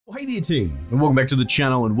Hey there team, and welcome back to the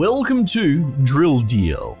channel and welcome to Drill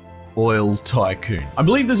Deal Oil Tycoon. I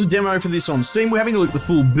believe there's a demo for this on Steam. We're having a look at the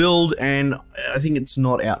full build and I think it's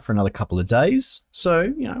not out for another couple of days. So,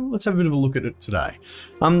 you know, let's have a bit of a look at it today.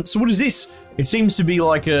 So what is this? It seems to be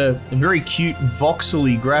like a very cute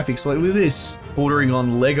voxely graphics. Like, look at this, bordering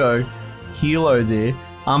on Lego Hilo there.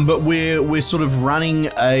 But we're sort of running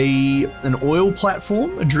an oil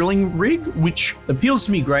platform, a drilling rig, which appeals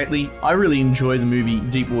to me greatly. I really enjoy the movie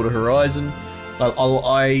Deepwater Horizon.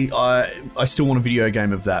 I still want a video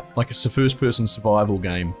game of that, like a first-person survival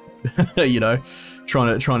game. You know,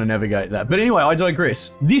 trying to navigate that. But anyway, I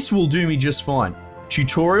digress. This will do me just fine.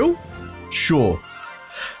 Tutorial, sure.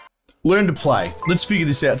 Learn to play. Let's figure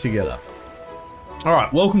this out together. All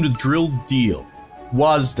right, welcome to Drill Deal.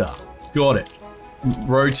 WASDA, got it.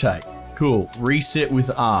 Rotate, cool. Reset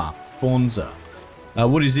with R, Bonza.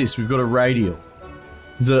 What is this? We've got a radial.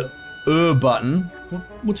 The button.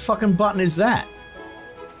 What fucking button is that?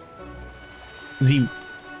 The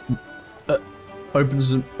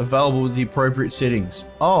opens available with the appropriate settings.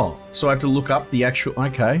 Oh, so I have to look up the actual.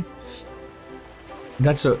 Okay,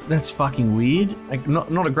 that's fucking weird. Like,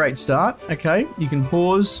 not a great start. Okay, you can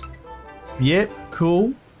pause. Yep,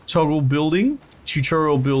 cool. Toggle building.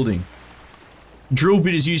 Tutorial building. Drill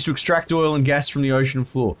bit is used to extract oil and gas from the ocean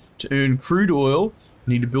floor. To earn crude oil,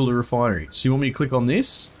 you need to build a refinery. So you want me to click on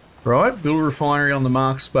this? Right, build a refinery on the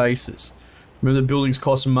marked spaces. Remember that buildings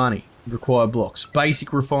cost money, require blocks.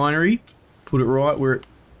 Basic refinery, put it right where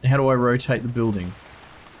how do I rotate the building?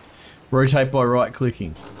 Rotate by right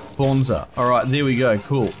clicking. Bonza, alright, there we go,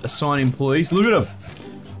 cool. Assign employees, look at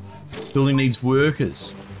them. Building needs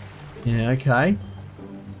workers. Yeah, okay.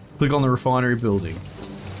 Click on the refinery building.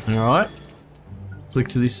 Alright. Click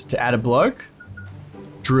to this to add a bloke.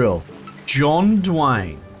 Drill. John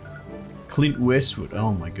Dwayne. Clint Westwood.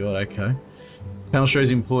 Oh my god, okay. Panel shows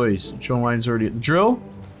employees. John Wayne's already at the drill.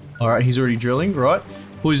 Alright, he's already drilling, right.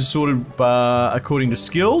 Employees are sorted according to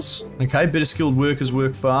skills. Okay, better skilled workers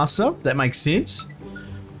work faster. That makes sense.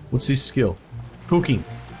 What's this skill? Cooking.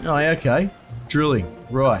 Oh, yeah, okay. Drilling.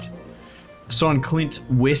 Right. Assign Clint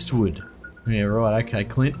Westwood. Yeah, right, okay.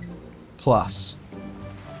 Clint. Plus.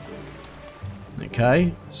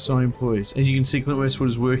 Okay, assign employees. As you can see, Clint Westwood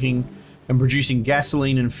is working and producing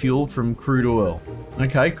gasoline and fuel from crude oil.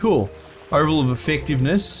 Okay, cool. Overall of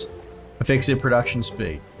effectiveness affects their production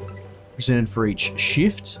speed. Presented for each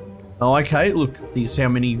shift. Oh, okay, look, this is how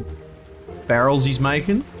many barrels he's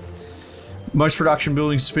making. Most production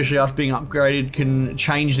buildings, especially after being upgraded, can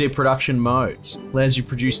change their production modes. Allows you to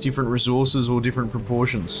produce different resources or different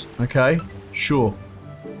proportions. Okay, sure.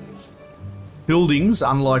 Buildings,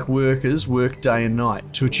 unlike workers, work day and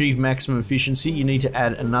night. To achieve maximum efficiency, you need to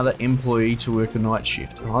add another employee to work the night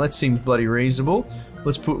shift. Oh, that seems bloody reasonable.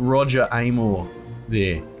 Let's put Roger Amor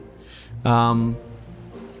there. Platform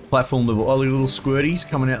level. Oh, little squirties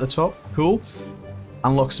coming out the top. Cool.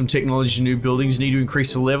 Unlock some technology to new buildings. You need to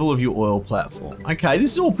increase the level of your oil platform. Okay,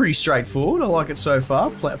 this is all pretty straightforward. I like it so far.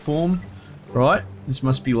 Platform. Right. This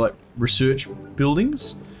must be like research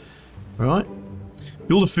buildings. Right.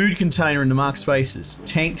 Build a food container in the marked spaces.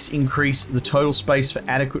 Tanks increase the total space for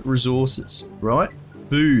adequate resources. Right?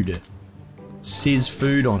 Food. It says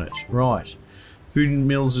food on it. Right. Food and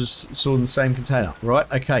meals are stored in the same container.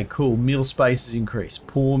 Right? Okay, cool. Meal spaces increase.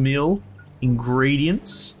 Pour meal.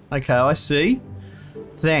 Ingredients. Okay, I see.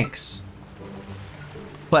 Thanks.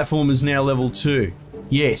 Platform is now level 2.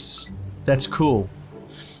 Yes. That's cool.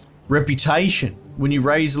 Reputation. When you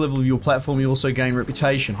raise the level of your platform, you also gain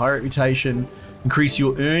reputation. High reputation. Increase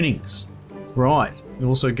your earnings. Right. You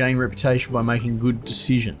also gain reputation by making good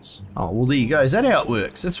decisions. Oh, well there you go. Is that how it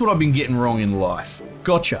works? That's what I've been getting wrong in life.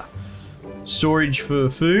 Gotcha. Storage for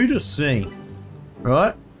food, I see.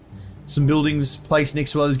 Right. Some buildings placed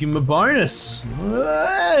next to others give them a bonus.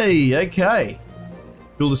 Hey, okay.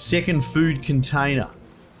 Build a second food container.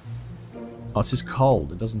 Oh, it says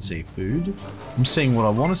cold. It doesn't say food. I'm seeing what I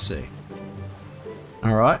want to see.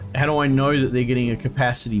 Alright. How do I know that they're getting a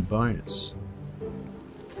capacity bonus?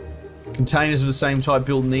 Containers of the same type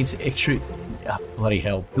built needs extra bloody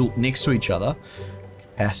hell, built next to each other.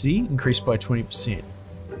 Capacity increased by 20%.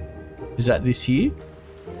 Is that this here?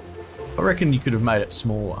 I reckon you could have made it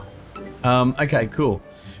smaller. Okay, cool.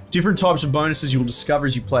 Different types of bonuses you'll discover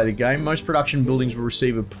as you play the game. Most production buildings will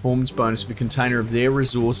receive a performance bonus if a container of their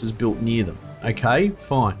resources built near them. Okay,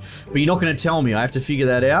 fine. But you're not going to tell me. I have to figure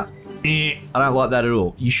that out. I don't like that at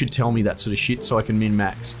all. You should tell me that sort of shit so I can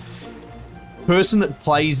min-max. Person that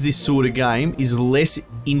plays this sort of game is less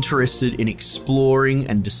interested in exploring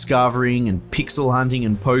and discovering and pixel hunting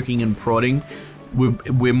and poking and prodding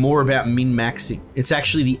We're more about min-maxing. It's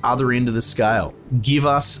actually the other end of the scale. Give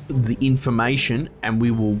us the information and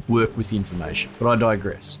we will work with the information. But I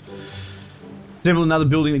digress. Assemble another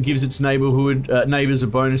building that gives its neighbors a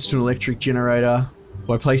bonus to an electric generator.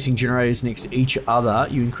 By placing generators next to each other,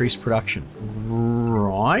 you increase production.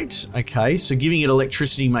 Right. Okay. So giving it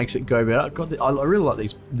electricity makes it go better. God, I really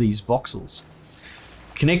like these voxels.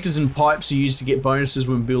 Connectors and pipes are used to get bonuses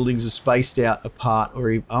when buildings are spaced out apart or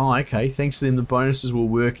even, oh, okay. Thanks to them, the bonuses will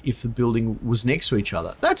work if the building was next to each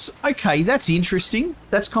other. That's okay. That's interesting.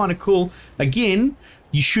 That's kind of cool. Again,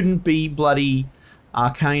 you shouldn't be bloody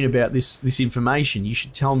arcane about this information. You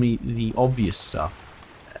should tell me the obvious stuff.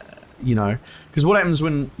 You know, because what happens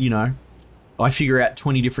when, you know, I figure out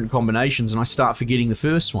 20 different combinations and I start forgetting the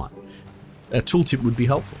first one? A tooltip would be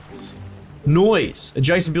helpful. Noise.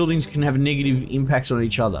 Adjacent buildings can have a negative impact on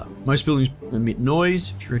each other. Most buildings emit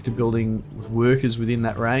noise. If you erect a building with workers within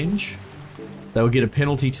that range, they will get a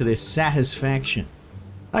penalty to their satisfaction.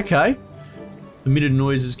 Okay. Emitted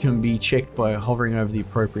noises can be checked by hovering over the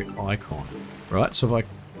appropriate icon. Right, so if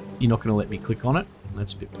you're not going to let me click on it.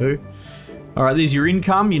 That's a bit poo. Alright, there's your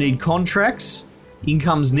income. You need contracts.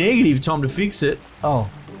 Income's negative. Time to fix it. Oh,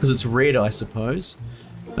 because it's red, I suppose.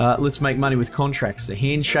 Let's make money with contracts. The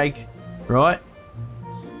handshake. Right,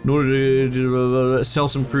 in order to sell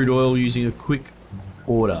some crude oil using a quick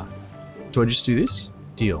order. Do I just do this?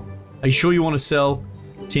 Deal. Are you sure you want to sell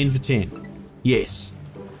 10 for 10? Yes.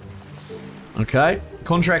 Okay.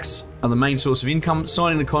 Contracts are the main source of income.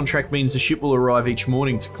 Signing the contract means the ship will arrive each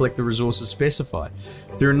morning to collect the resources specified.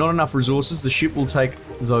 If there are not enough resources, the ship will take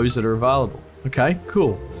those that are available. Okay,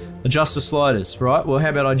 cool. Adjust the sliders, right? Well, how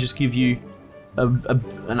about I just give you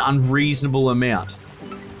an unreasonable amount?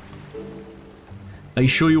 Are you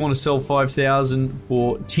sure you want to sell 5,000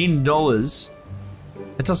 for $10?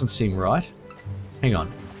 That doesn't seem right. Hang on.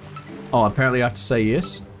 Oh, apparently I have to say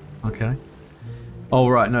yes. Okay. Oh,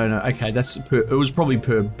 right. No. Okay, that's it was probably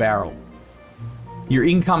per barrel. Your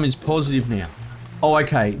income is positive now. Oh,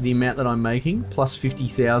 okay. The amount that I'm making plus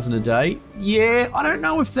 50,000 a day. Yeah, I don't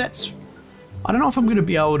know if I'm going to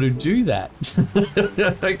be able to do that.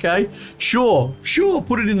 Okay. Sure.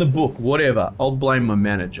 Put it in the book. Whatever. I'll blame my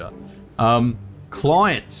manager.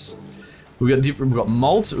 Clients. We've got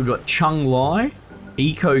Malt, we've got Chung Lai,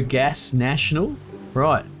 Eco Gas National.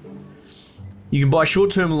 Right. You can buy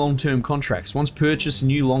short-term and long-term contracts. Once purchased, a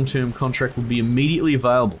new long-term contract will be immediately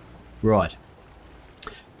available. Right.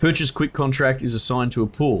 Purchase quick contract is assigned to a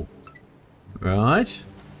pool. Right.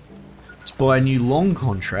 Let's buy a new long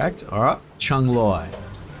contract. Alright. Chung Lai.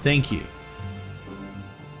 Thank you.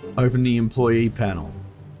 Open the employee panel.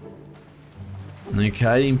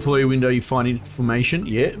 Okay, employee window, you find information.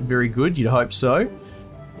 Yeah, very good. You'd hope so.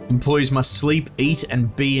 Employees must sleep, eat,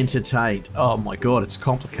 and be entertained. Oh my god, it's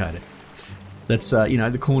complicated. That's, you know,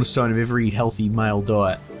 the cornerstone of every healthy male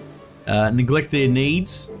diet. Neglect their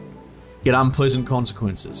needs, get unpleasant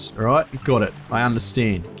consequences. Alright, got it. I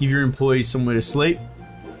understand. Give your employees somewhere to sleep.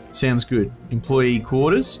 Sounds good. Employee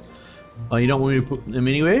quarters. Oh, you don't want me to put them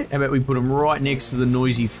anywhere? How about we put them right next to the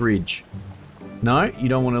noisy fridge? No, you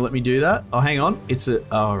don't want to let me do that? Oh, hang on. It's a...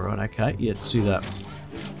 Oh, right, okay. Yeah, let's do that.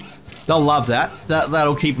 They'll love that.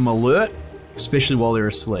 That'll keep them alert, especially while they're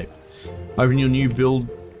asleep. Open your new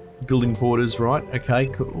building quarters, right? Okay,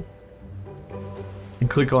 cool. And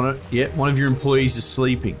click on it. Yeah, one of your employees is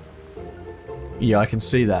sleeping. Yeah, I can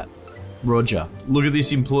see that. Roger. Look at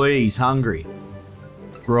this employee. He's hungry.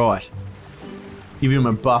 Right. Give him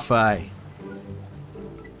a buffet.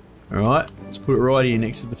 Alright, let's put it right here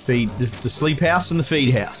next to the sleep house and the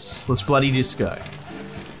feed house. Let's bloody disco.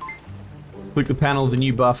 Click the panel of the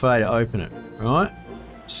new buffet to open it. Right?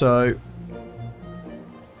 So,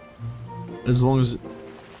 as long as it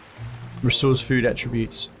restores food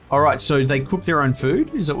attributes. Alright, so they cook their own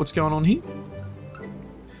food? Is that what's going on here?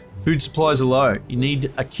 Food supplies are low. You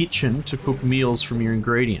need a kitchen to cook meals from your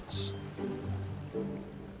ingredients.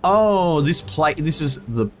 Oh, this is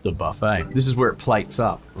the buffet. This is where it plates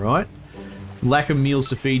up, right? Lack of meals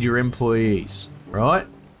to feed your employees, right?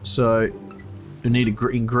 So, you need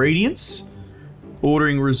ingredients,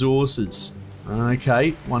 ordering resources.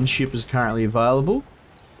 Okay, one ship is currently available.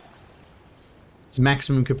 It's the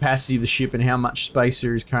maximum capacity of the ship and how much space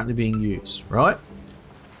there is currently being used, right?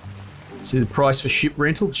 See the price for ship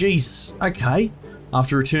rental? Jesus, okay.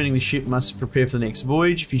 After returning, the ship must prepare for the next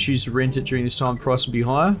voyage. If you choose to rent it during this time, the price will be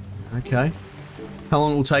higher. Okay. How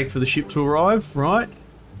long it will take for the ship to arrive, right?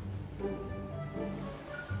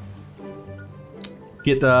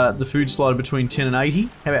 Get the food slider between 10 and 80.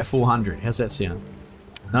 How about 400? How's that sound?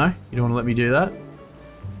 No? You don't want to let me do that?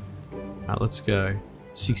 Alright, let's go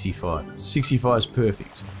 65. 65 is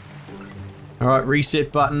perfect. Alright,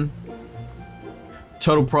 reset button.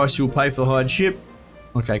 Total price you will pay for the hired ship.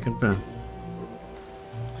 Okay, confirm.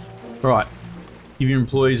 Alright. Give your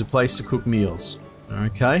employees a place to cook meals.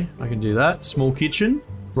 Okay, I can do that. Small kitchen.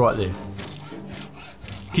 Right there.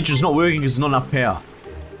 Kitchen's not working because there's not enough power.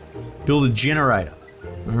 Build a generator.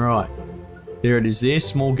 Alright. There it is there.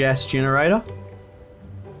 Small gas generator.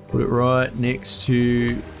 Put it right next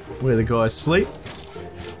to where the guys sleep.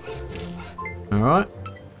 Alright.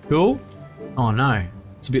 Cool. Oh no.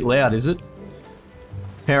 It's a bit loud, is it?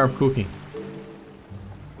 Power of cooking.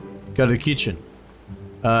 Go to the kitchen.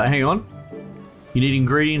 Hang on. You need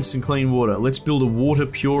ingredients and clean water. Let's build a water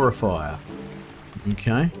purifier.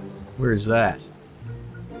 Okay. Where is that?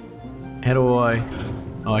 How do I...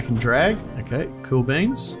 Oh, I can drag. Okay, cool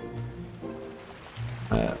beans.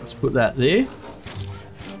 Let's put that there.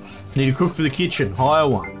 Need a cook for the kitchen. Hire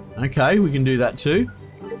one. Okay, we can do that too.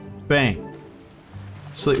 Bang.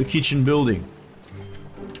 Select the kitchen building.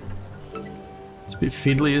 It's a bit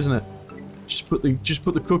fiddly, isn't it? Just put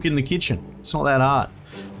the cook in the kitchen. It's not that hard.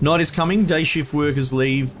 Night is coming. Day shift workers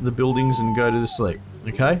leave the buildings and go to sleep.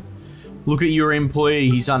 Okay? Look at your employee.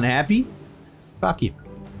 He's unhappy. Fuck him.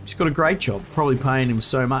 He's got a great job. Probably paying him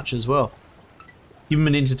so much as well. Give him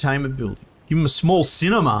an entertainment building. Give him a small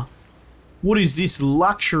cinema. What is this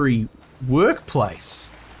luxury workplace?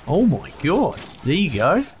 Oh my god. There you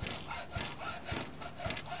go.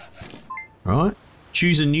 Right.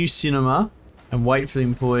 Choose a new cinema and wait for the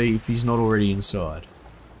employee if he's not already inside.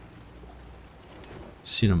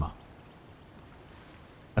 Cinema.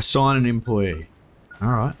 Assign an employee.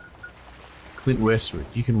 Alright. Clint Westwood.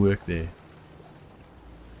 You can work there.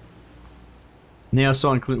 Now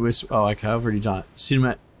assign Clint Westwood. Oh, okay. I've already done it.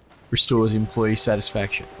 Cinema restores employee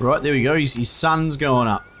satisfaction. Right, there we go. His sun's going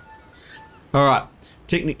up. Alright.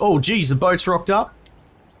 Oh, geez. The boat's rocked up.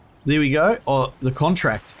 There we go. Oh, the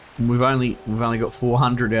contract. We've only got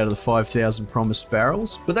 400 out of the 5,000 promised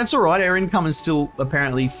barrels, but that's all right. Our income is still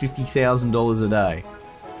apparently $50,000 a day.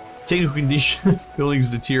 Technical condition: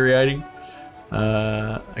 building's deteriorating.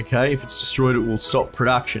 Okay, if it's destroyed, it will stop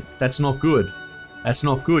production. That's not good. That's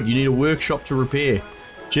not good. You need a workshop to repair.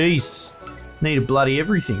 Jesus, need a bloody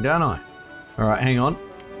everything, don't I? All right, hang on.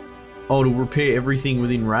 Oh, it'll repair everything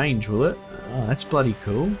within range, will it? Oh, that's bloody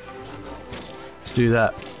cool. Let's do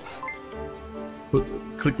that.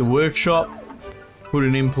 Click the workshop, put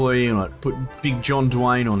an employee on it, put Big John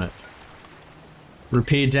Dwayne on it.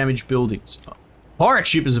 Repair damaged buildings. Pirate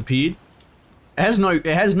ship has appeared. It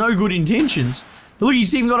has no good intentions. Look,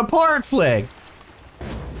 he's even got a pirate flag.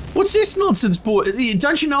 What's this nonsense, boy?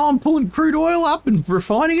 Don't you know I'm pulling crude oil up and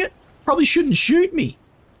refining it? Probably shouldn't shoot me.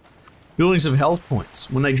 Buildings have health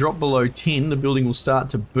points. When they drop below 10, the building will start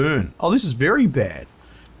to burn. Oh, this is very bad.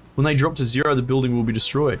 When they drop to 0, the building will be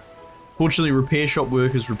destroyed. Fortunately, repair shop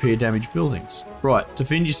workers repair damaged buildings. Right,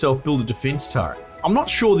 defend yourself, build a defense turret. I'm not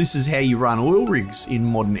sure this is how you run oil rigs in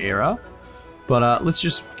modern era, but let's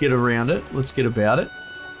just get around it. Let's get about it.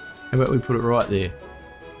 How about we put it right there?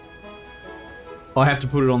 I have to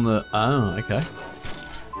put it on the... Oh, okay.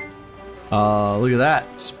 Look at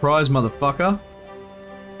that. Surprise, motherfucker.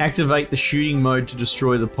 Activate the shooting mode to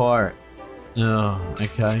destroy the pirate. Oh,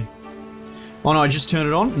 okay. Oh no, I just turn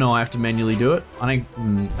it on? No, I have to manually do it. I think...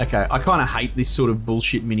 okay, I kind of hate this sort of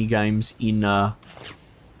bullshit mini-games in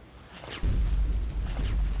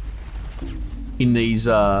these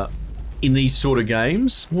sort of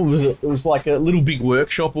games. What was it? It was like a Little Big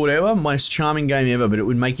Workshop or whatever. Most charming game ever, but it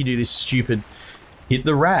would make you do this stupid... Hit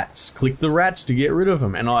the rats. Click the rats to get rid of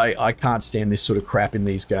them. And I can't stand this sort of crap in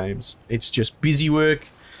these games. It's just busy work.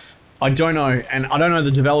 I don't know, and I don't know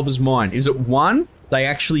the developer's mind. Is it one... They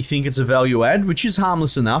actually think it's a value add, which is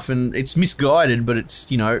harmless enough, and it's misguided, but it's,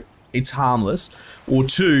 you know, it's harmless. Or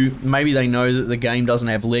two, maybe they know that the game doesn't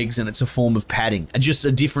have legs and it's a form of padding. Just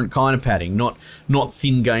a different kind of padding, not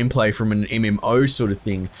thin gameplay from an MMO sort of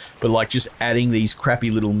thing, but like just adding these crappy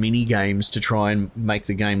little mini games to try and make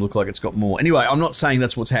the game look like it's got more. Anyway, I'm not saying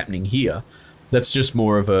that's what's happening here. That's just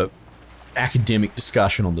more of a academic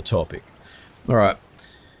discussion on the topic. All right.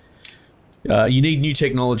 You need new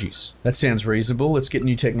technologies. That sounds reasonable. Let's get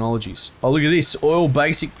new technologies. Oh, look at this. Oil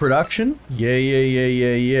basic production.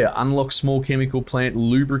 Yeah. Unlock small chemical plant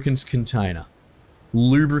lubricants container.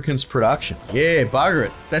 Lubricants production. Yeah, bugger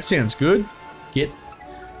it. That sounds good. Get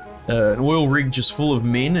an oil rig just full of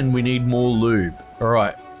men and we need more lube.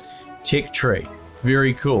 Alright. Tech tree.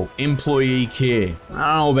 Very cool. Employee care.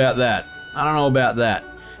 I don't know about that.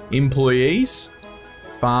 Employees.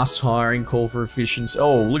 Fast hiring, call for efficiency.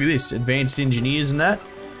 Oh, look at this. Advanced engineers and that.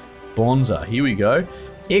 Bonza. Here we go.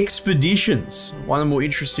 Expeditions. One of the more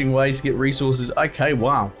interesting ways to get resources. Okay,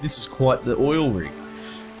 wow. This is quite the oil rig.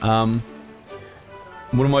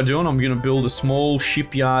 What am I doing? I'm going to build a small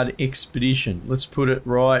shipyard expedition. Let's put it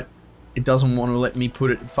right. It doesn't want to let me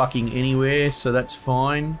put it fucking anywhere, so that's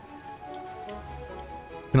fine.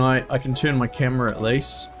 I can turn my camera at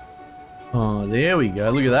least. Oh, there we go.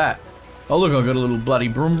 Look at that. Oh, look, I've got a little bloody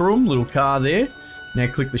broom broom, little car there. Now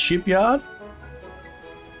click the shipyard.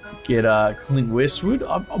 Get Clint Westwood.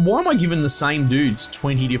 Why am I giving the same dudes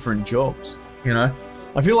 20 different jobs? You know?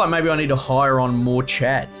 I feel like maybe I need to hire on more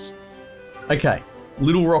chads. Okay.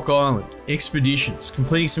 Little Rock Island. Expeditions.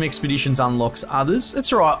 Completing some expeditions unlocks others.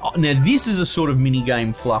 That's right. Now, this is a sort of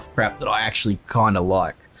mini-game fluff crap that I actually kind of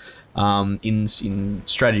like. In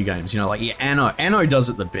strategy games, you know, like, yeah, Anno does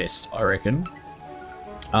it the best, I reckon.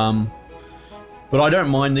 But I don't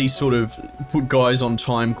mind these sort of put guys on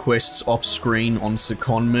time quests off screen on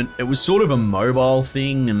secondment. It was sort of a mobile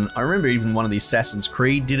thing, and I remember even one of the Assassin's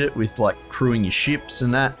Creed did it with like crewing your ships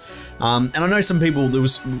and that. And I know some people, there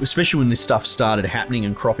was, especially when this stuff started happening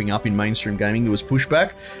and cropping up in mainstream gaming, there was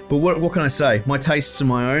pushback. But what can I say? My tastes are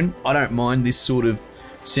my own. I don't mind this sort of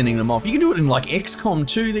sending them off. You can do it in like XCOM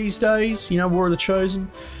 2 these days, you know, War of the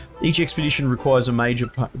Chosen. Each expedition requires a major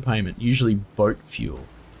payment, usually boat fuel.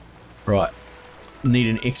 Right. Need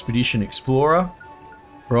an expedition explorer.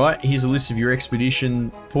 Right, here's a list of your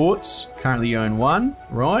expedition ports. Currently you own one.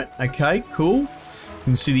 Right, okay, cool. You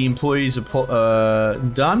can see the employees are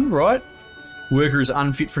done, right? Worker is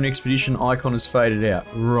unfit for an expedition, icon has faded out.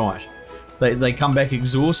 Right. They come back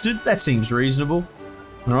exhausted. That seems reasonable.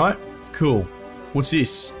 Alright, cool. What's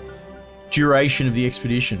this? Duration of the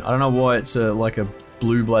expedition. I don't know why it's like a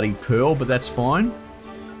blue bloody pearl, but that's fine.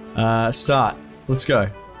 Start. Let's go.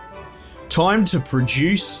 Time to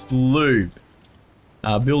produce lube.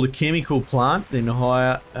 Build a chemical plant, then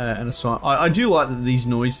hire and assign. I do like that these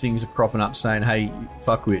noise things are cropping up saying, hey,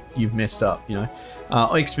 fuckwit, you've messed up, you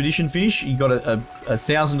know. Expedition finish, you got a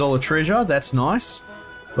 $1,000 treasure, that's nice.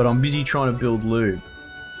 But I'm busy trying to build lube.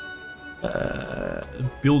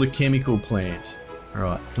 Build a chemical plant.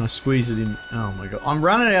 Alright, can I squeeze it in? Oh my god. I'm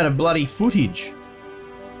running out of bloody footage.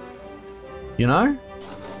 You know?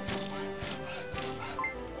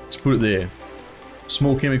 Let's put it there.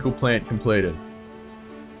 Small chemical plant completed.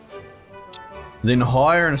 Then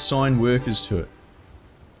hire and assign workers to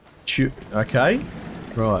it. Okay.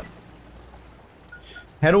 Right.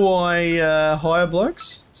 How do I hire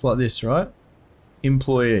blokes? It's like this, right?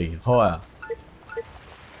 Employee. Hire.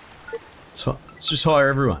 So let's just hire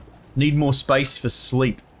everyone. Need more space for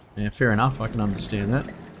sleep. Yeah, fair enough. I can understand that.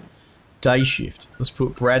 Day shift. Let's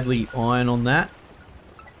put Bradley Iron on that.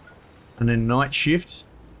 And then night shift.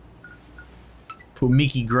 Put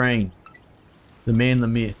Mickey Green. The man, the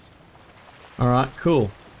myth. Alright, cool.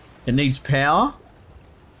 It needs power.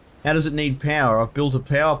 How does it need power? I've built a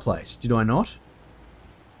power place. Did I not?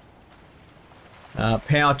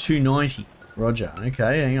 Power 290. Roger.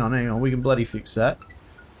 Okay, hang on. We can bloody fix that.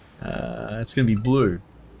 It's going to be blue.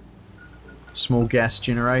 Small gas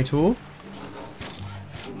generator.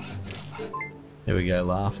 There we go,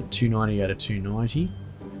 laugh at 290 out of 290.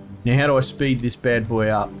 Now how do I speed this bad boy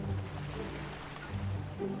up?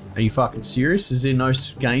 Are you fucking serious? Is there no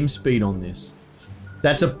game speed on this?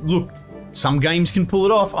 That's a... Look, some games can pull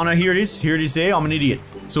it off. Oh no, here it is. Here it is there. I'm an idiot.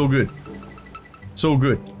 It's all good. It's all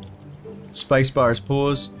good. Spacebar is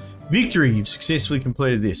pause. Victory! You've successfully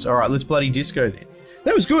completed this. Alright, let's bloody disco then.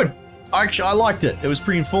 That was good. Actually, I liked it. It was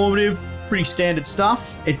pretty informative. Pretty standard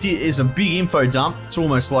stuff. It is a big info dump. It's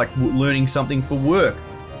almost like learning something for work.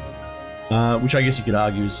 Which I guess you could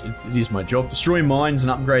argue is, it is my job. Destroy mines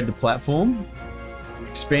and upgrade the platform.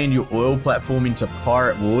 Expand your oil platform into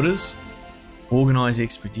pirate waters. Organize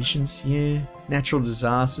expeditions, yeah. Natural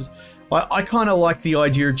disasters. I kind of like the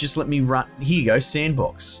idea of just let me run. Here you go,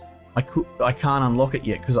 sandbox. I can't unlock it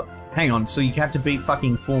yet because hang on. So you have to beat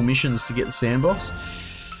fucking 4 missions to get the sandbox.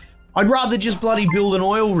 I'd rather just bloody build an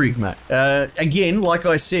oil rig, mate. Again, like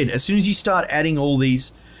I said, as soon as you start adding all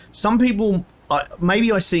these, some people,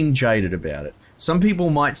 maybe I seem jaded about it. Some people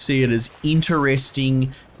might see it as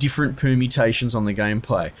interesting, different permutations on the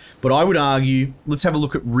gameplay. But I would argue, let's have a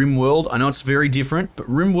look at RimWorld. I know it's very different, but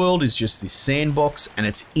RimWorld is just this sandbox and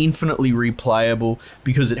it's infinitely replayable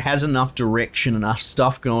because it has enough direction, enough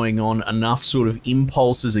stuff going on, enough sort of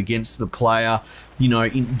impulses against the player, you know,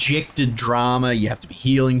 injected drama, you have to be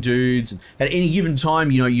healing dudes. And at any given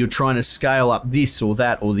time, you know, you're trying to scale up this or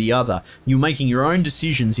that or the other. You're making your own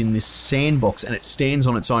decisions in this sandbox and it stands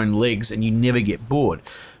on its own legs and you never get bored.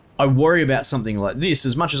 I worry about something like this.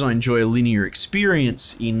 As much as I enjoy a linear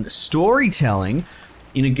experience in storytelling,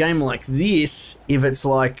 in a game like this, if it's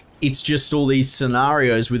like, it's just all these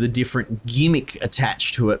scenarios with a different gimmick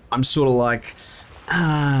attached to it, I'm sort of like,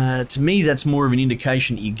 to me, that's more of an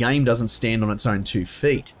indication that your game doesn't stand on its own 2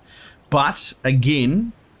 feet. But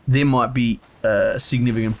again, there might be a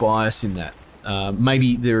significant bias in that.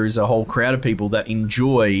 Maybe there is a whole crowd of people that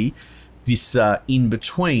enjoy this in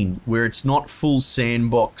between, where it's not full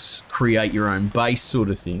sandbox, create your own base sort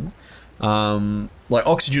of thing. Like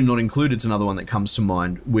Oxygen Not Included is another one that comes to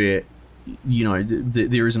mind, where you know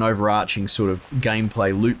there is an overarching sort of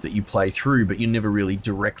gameplay loop that you play through, but you're never really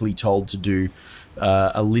directly told to do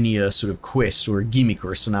a linear sort of quest or a gimmick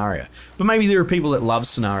or a scenario. But maybe there are people that love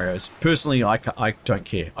scenarios. Personally, I don't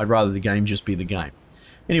care. I'd rather the game just be the game.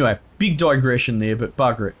 Anyway, big digression there, but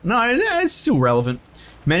bugger it. No, it's still relevant.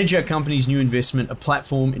 Manage our company's new investment, a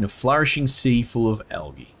platform in a flourishing sea full of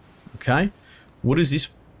algae. Okay, what is this?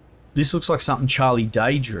 This looks like something Charlie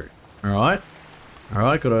Day drew. All right,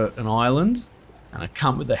 got an island, and a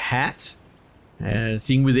cunt with a hat, and a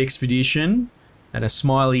thing with expedition, and a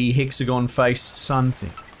smiley hexagon-faced sun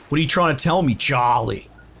thing. What are you trying to tell me, Charlie?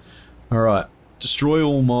 All right, destroy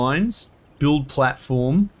all mines, build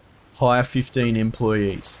platform, hire 15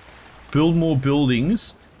 employees, build more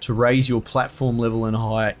buildings to raise your platform level and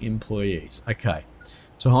hire employees. Okay,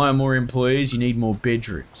 to hire more employees, you need more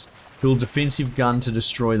bedrooms. Build defensive gun to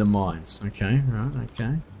destroy the mines. Okay, right,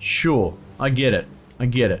 okay. Sure, I get it.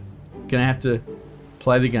 Gonna have to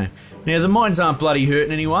play the game. Now, the mines aren't bloody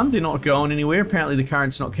hurting anyone. They're not going anywhere. Apparently the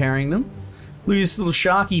current's not carrying them. Look at this little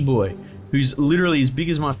sharky boy, who's literally as big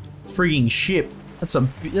as my frigging ship. That's a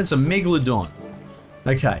megalodon.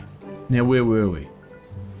 Okay, now where were we?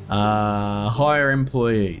 Hire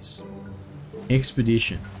employees.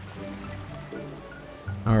 Expedition.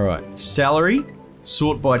 Alright. Salary.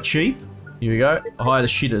 Sort by cheap. Here we go. Hire the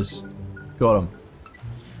shitters. Got them.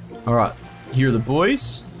 Alright. Here are the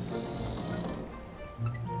boys.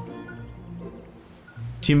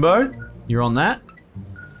 Timbo, you're on that.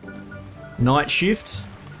 Night shift.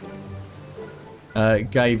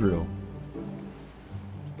 Gabriel.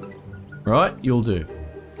 Right, you'll do.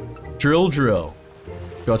 Drill.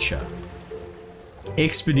 Gotcha.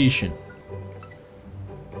 Expedition.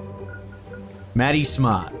 Matty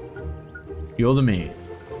Smart. You're the man.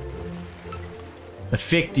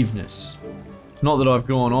 Effectiveness. Not that I've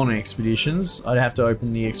gone on expeditions. I'd have to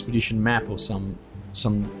open the expedition map or some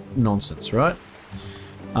nonsense, right?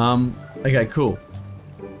 Okay, cool.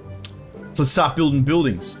 So let's start building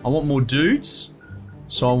buildings. I want more dudes.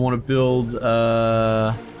 So I want to build,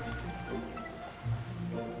 well,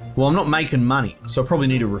 I'm not making money, so I probably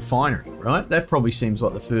need a refinery, right? That probably seems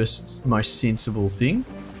like the first, most sensible thing.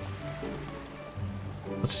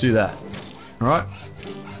 Let's do that. Alright.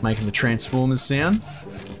 Making the Transformers sound.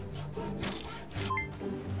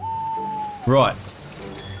 Right.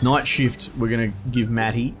 Night shift, we're going to give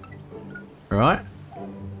Matty. Alright.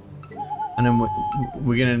 And then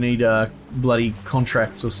we're going to need bloody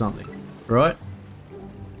contracts or something. Right?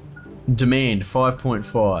 Demand,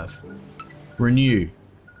 5.5. Renew.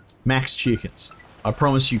 Max chickens. I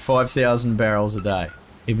promise you 5,000 barrels a day.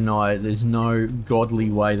 Even though there's no godly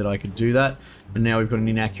way that I could do that. And now we've got an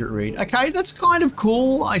inaccurate read. Okay, that's kind of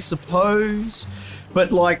cool, I suppose.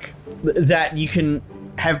 But like, that you can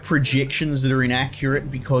have projections that are inaccurate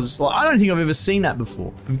because like, I don't think I've ever seen that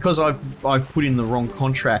before. Because I've put in the wrong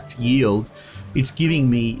contract yield, it's giving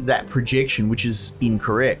me that projection, which is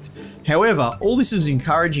incorrect. However, all this is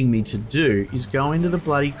encouraging me to do is go into the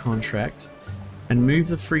bloody contract and move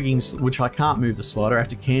the frigging, which I can't move the slider, I have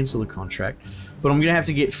to cancel the contract. But I'm going to have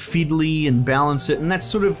to get fiddly and balance it, and that's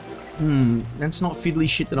sort of, that's not fiddly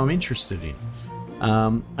shit that I'm interested in.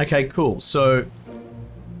 Okay, cool. So,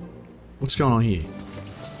 what's going on here?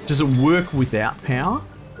 Does it work without power?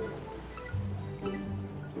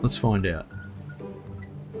 Let's find out.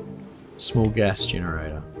 Small gas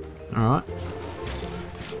generator. Alright.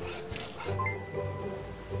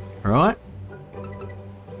 Alright.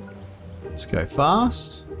 Let's go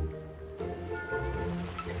fast.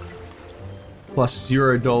 Plus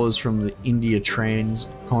 $0 from the India Trans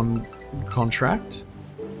contract.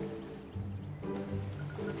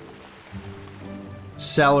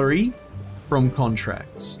 Salary from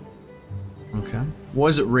contracts. Okay. Why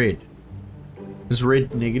is it red? Is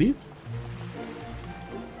red negative?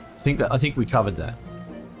 I think we covered that.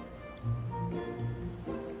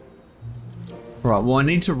 Right, well I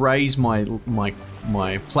need to raise my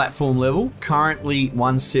platform level. Currently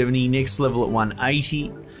 170, next level at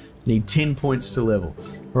 180. Need 10 points to level.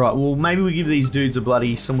 Right, well maybe we give these dudes a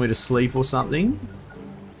bloody somewhere to sleep or something.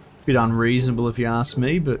 Bit unreasonable if you ask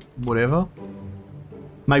me, but whatever.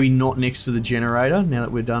 Maybe not next to the generator now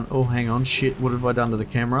that we're done. Oh, hang on, shit, what have I done to the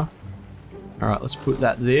camera? Alright, let's put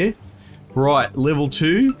that there. Right, level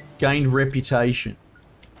 2, gained reputation.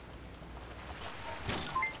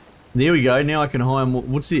 There we go. Now I can hire more.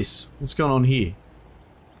 What's this? What's going on here?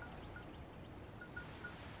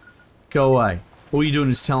 Go away. All you're doing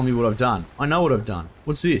is telling me what I've done. I know what I've done.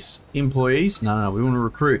 What's this? Employees? No, no, no. We want to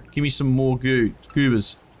recruit. Give me some more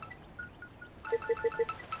goobers.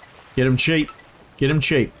 Get them cheap. Get them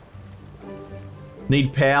cheap.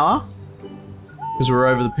 Need power. Because we're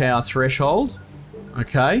over the power threshold.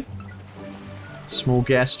 Okay. Small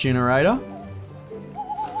gas generator.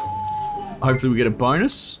 Hopefully we get a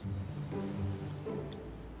bonus.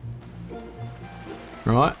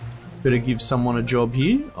 Right. Better give someone a job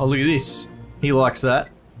here. Oh, look at this. He likes that.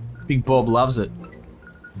 Big Bob loves it.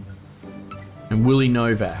 And Willie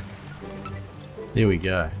Novak. There we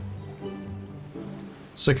go.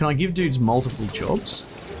 So can I give dudes multiple jobs?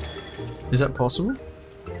 Is that possible?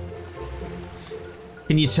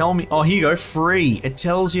 Can you tell me? Oh, here you go. Free. It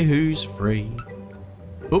tells you who's free.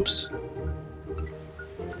 Oops.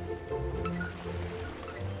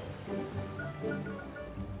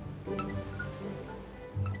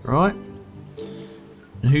 Right.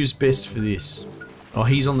 And who's best for this? Oh,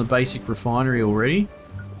 he's on the basic refinery already.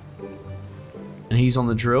 And he's on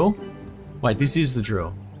the drill. Wait, this is the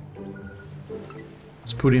drill.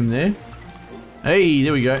 Let's put him there. Hey,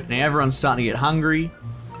 there we go. Now everyone's starting to get hungry.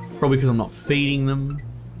 Probably because I'm not feeding them.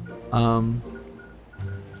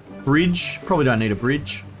 Bridge. Probably don't need a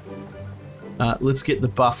bridge. Let's get the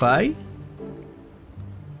buffet.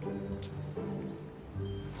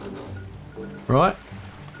 Right.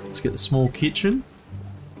 Let's get the small kitchen.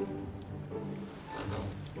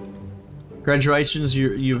 Graduations,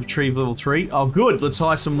 you've achieved level 3. Oh, good. Let's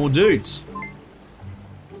hire some more dudes.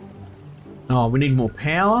 Oh, we need more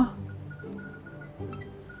power.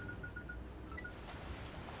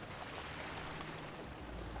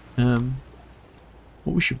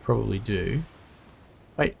 What we should probably do...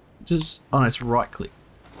 Wait, just... Oh, no, it's right click.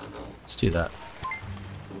 Let's do that.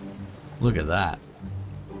 Look at that.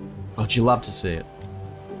 Oh, you'd love to see it.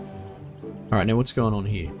 Alright, now what's going on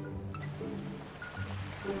here?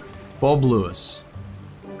 Bob Lewis.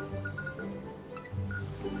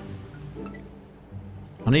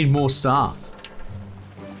 I need more staff.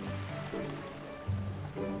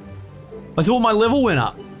 I thought my level went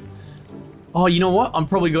up. Oh, you know what? I'm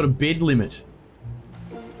probably got a bed limit.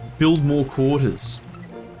 Build more quarters.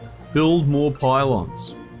 Build more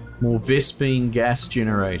pylons. More Vespine gas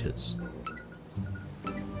generators.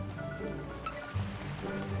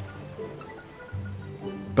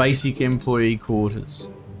 Basic employee quarters.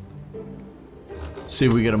 See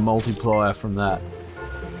if we get a multiplier from that.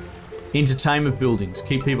 Entertainment buildings.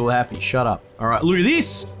 Keep people happy. Shut up. Alright, look at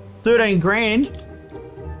this! 13 grand.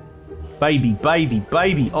 Baby, baby,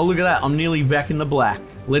 baby. Oh, look at that. I'm nearly back in the black.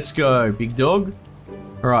 Let's go, big dog.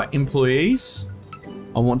 Alright, employees.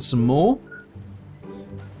 I want some more.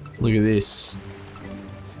 Look at this.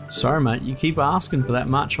 Sorry, mate. You keep asking for that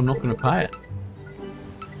much. I'm not going to pay it.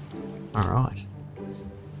 Alright.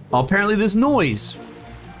 Oh, apparently there's noise.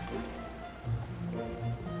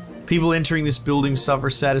 People entering this building suffer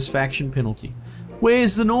a satisfaction penalty.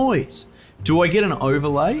 Where's the noise? Do I get an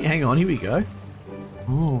overlay? Hang on, here we go.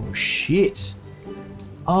 Oh, shit.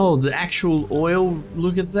 Oh, the actual oil.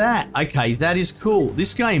 Look at that. Okay, that is cool.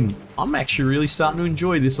 This game, I'm actually really starting to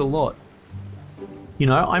enjoy this a lot. You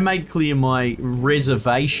know, I made clear my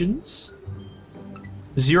reservations.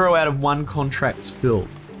 0 out of 1 contracts filled.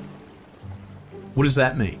 What does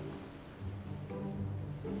that mean?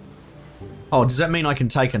 Oh, does that mean I can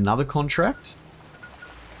take another contract?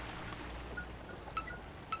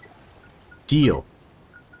 Deal.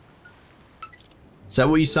 Is that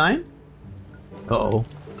what you're saying? Uh-oh.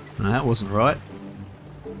 No, that wasn't right.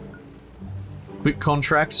 Quick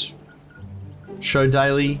contracts. Show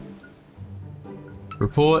daily.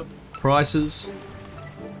 Report. Prices.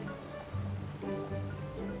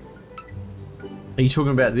 Are you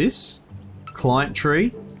talking about this? Client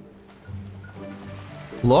tree.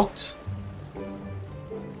 Locked.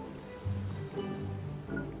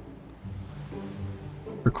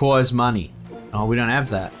 Requires money. Oh, we don't have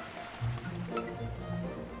that.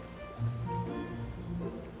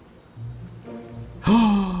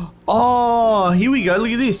 Oh, here we go.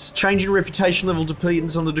 Look at this. Change in reputation level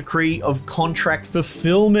depends on the degree of contract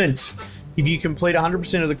fulfillment. If you complete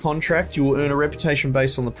 100% of the contract, you will earn a reputation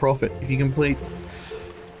based on the profit. If you complete...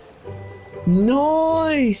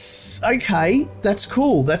 Nice! Okay, that's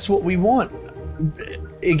cool. That's what we want.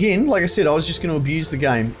 Again, like I said, I was just going to abuse the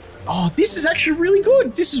game. Oh, this is actually really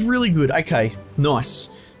good. This is really good. Okay, nice.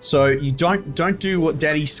 So you don't do what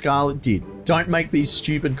Daddy Scarlet did. Don't make these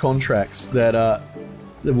stupid contracts that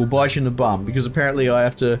will bite you in the bum, because apparently I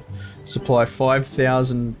have to supply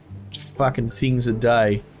 5,000 fucking things a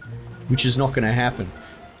day, which is not going to happen.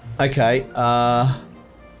 Okay,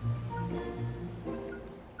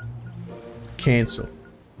 cancel.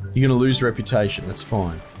 You're gonna lose reputation, that's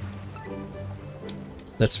fine.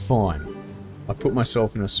 That's fine. I put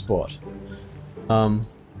myself in a spot.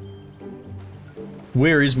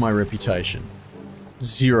 Where is my reputation?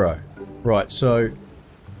 0. Right, so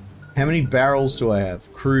how many barrels do I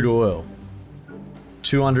have? Crude oil.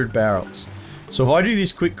 200 barrels. So if I do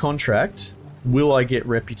this quick contract, will I get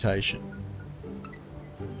reputation?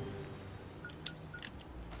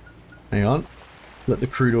 Hang on. Let the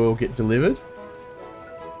crude oil get delivered.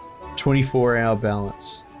 24-hour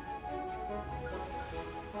balance.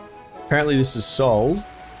 Apparently this is sold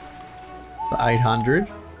for 800.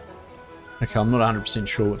 Okay, I'm not 100%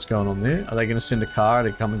 sure what's going on there. Are they going to send a car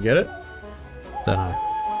to come and get it? Don't know.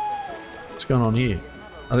 What's going on here?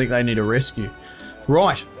 I think they need a rescue.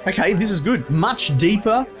 Right. Okay, this is good. Much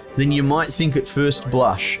deeper than you might think at first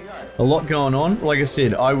blush. A lot going on. Like I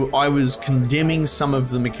said, I was condemning some of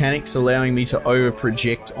the mechanics allowing me to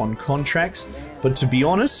over-project on contracts. But to be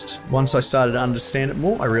honest, once I started to understand it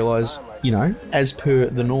more, I realised, you know, as per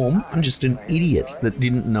the norm, I'm just an idiot that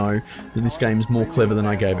didn't know that this game's more clever than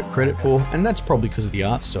I gave it credit for, and that's probably because of the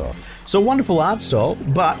art style. So wonderful art style,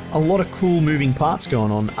 but a lot of cool moving parts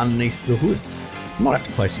going on underneath the hood. I might have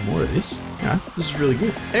to play some more of this. You know, this is really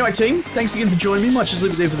good. Anyway, team, thanks again for joining me. Might just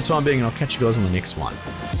leave it there for the time being, and I'll catch you guys on the next one.